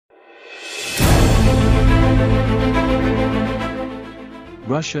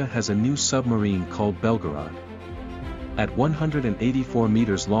Russia has a new submarine called Belgorod. At 184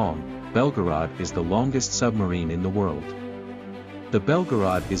 meters long, Belgorod is the longest submarine in the world. The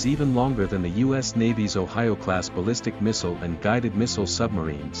Belgorod is even longer than the U.S. Navy's Ohio-class ballistic missile and guided missile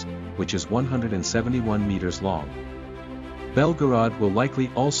submarines, which is 171 meters long. Belgorod will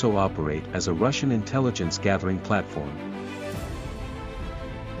likely also operate as a Russian intelligence-gathering platform.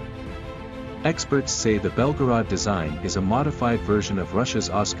 Experts say the Belgorod design is a modified version of Russia's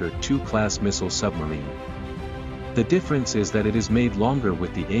Oscar II class missile submarine. The difference is that it is made longer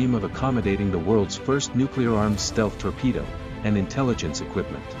with the aim of accommodating the world's first nuclear-armed stealth torpedo, and intelligence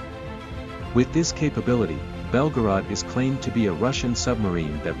equipment. With this capability, Belgorod is claimed to be a Russian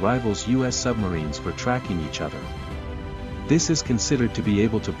submarine that rivals U.S. submarines for tracking each other. This is considered to be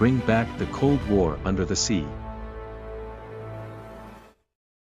able to bring back the Cold War under the sea.